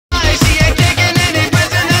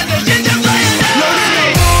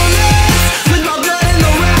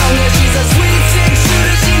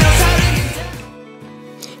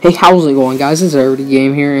Hey, how's it going, guys? It's Everyday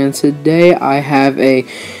Game here, and today I have a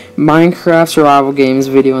Minecraft survival games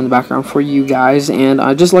video in the background for you guys, and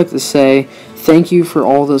I'd just like to say thank you for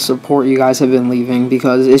all the support you guys have been leaving,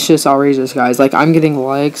 because it's just outrageous, guys. Like, I'm getting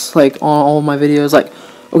likes, like, on all of my videos. Like,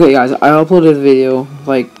 okay, guys, I uploaded a video,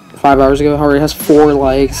 like, 5 hours ago. However, it has 4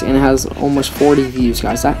 likes, and it has almost 40 views,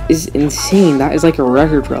 guys. That is insane. That is like a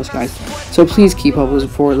record for us, guys. So please keep up with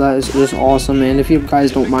support. That is just awesome, and if you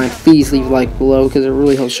guys don't mind, please leave a like below, because it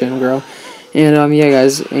really helps the channel grow. And yeah,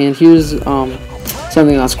 guys, and here's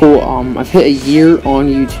something that's cool. I've hit a year on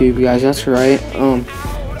YouTube, guys. That's right.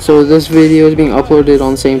 So this video is being uploaded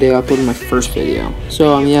on the same day I uploaded my first video.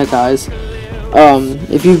 So yeah, guys,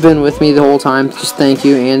 if you've been with me the whole time, just thank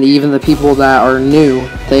you, and even the people that are new,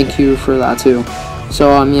 thank you for that too.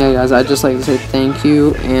 So yeah, guys, I'd just like to say thank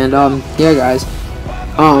you, and yeah, guys,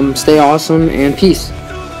 stay awesome, and peace.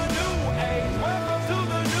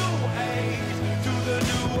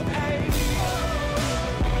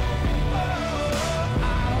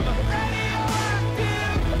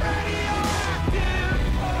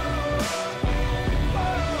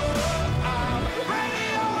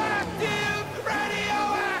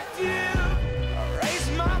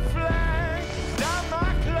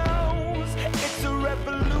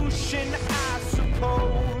 I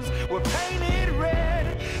suppose we're painted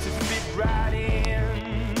red to fit right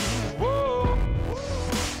in. Whoa.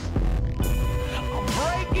 I'm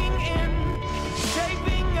breaking in,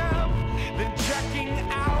 shaping up, then checking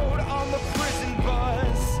out on the prison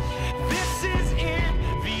bus. This is it,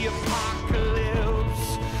 the apocalypse.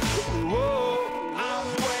 Whoa. I'm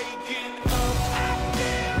waking up, I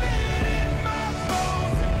feel it in my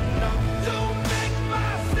bones. Enough to make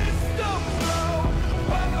my system blow.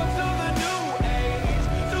 Welcome to the new age,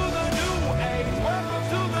 to the new age. Welcome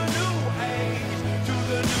to the new age, to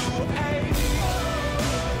the new age.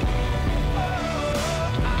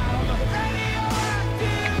 I'm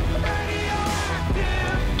radioactive,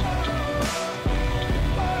 radioactive.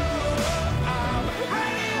 I'm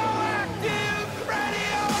radioactive,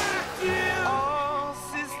 radioactive. All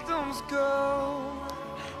systems go.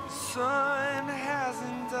 The sun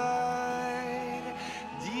hasn't died.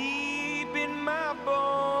 Deep in my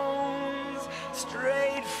bones,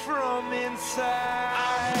 straight from inside.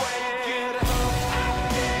 I'm waking up, I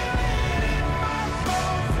feel it in my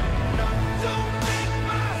bones. Enough to make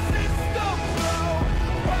my system blow.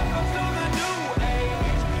 Welcome to the new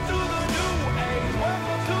age, to the new age.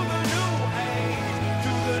 Welcome to the new age,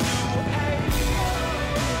 to the new age.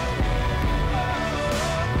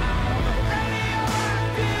 I'm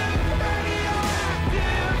radioactive, radioactive.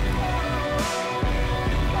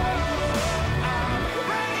 I'm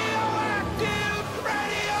radioactive,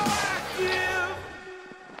 radioactive.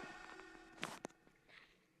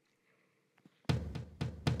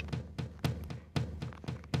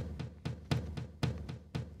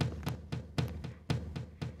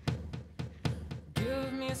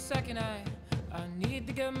 Give me a second, I need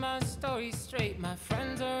to get my story straight. My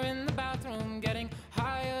friends are in the bathroom, getting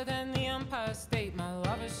higher than the Empire State. My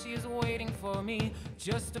lover, she's waiting for me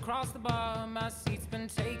just across the bar. My seat's been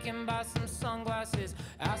taken by some sunglasses,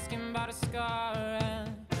 asking about a scar.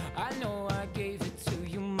 And I know I gave it to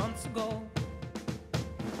you months ago.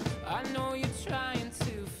 I know you're trying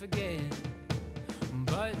to forget,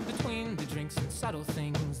 but between the drinks and subtle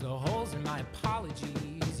things, the holes in my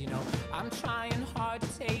apologies, you know, I'm trying hard to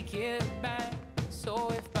take it back. So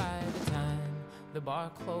if by the time the bar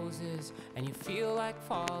closes and you feel like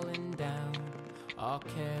falling down, I'll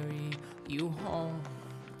carry you home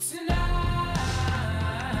tonight.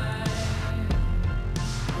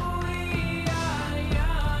 We are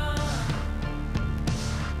young,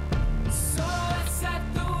 so let's set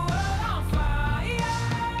the world on fire.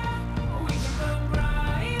 We can burn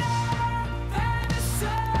brighter than the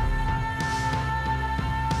sun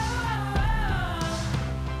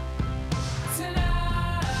tonight.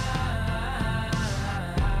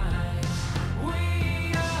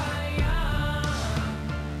 We are young,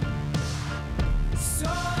 so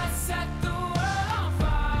let's set the world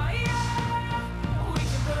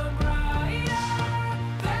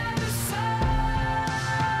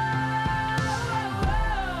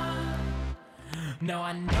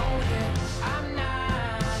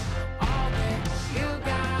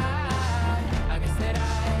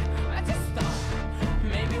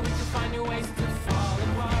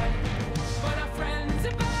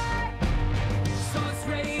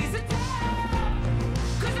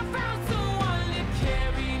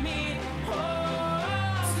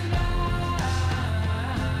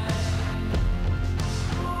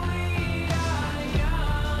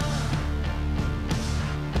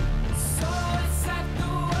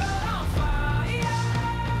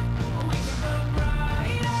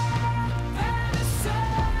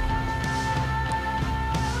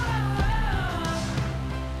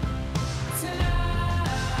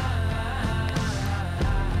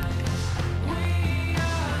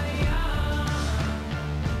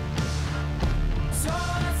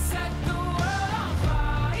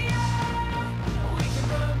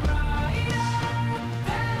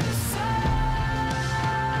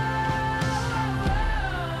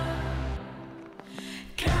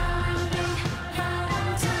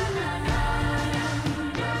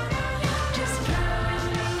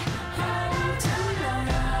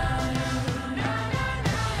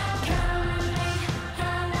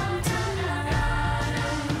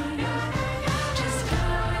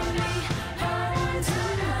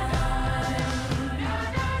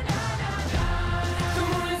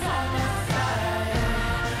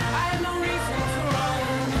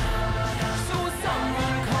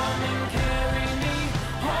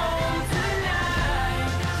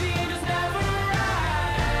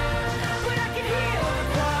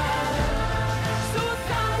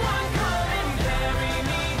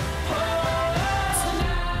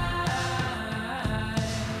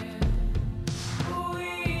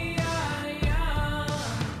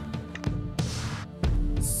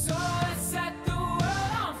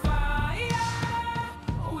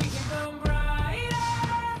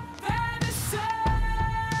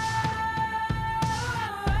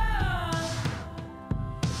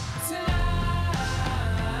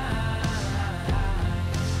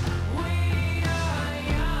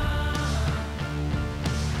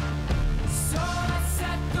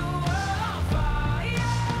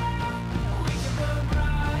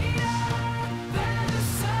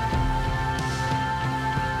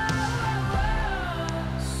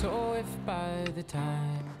the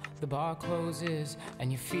time the bar closes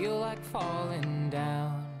and you feel like falling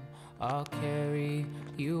down, I'll carry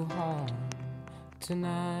you home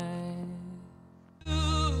tonight.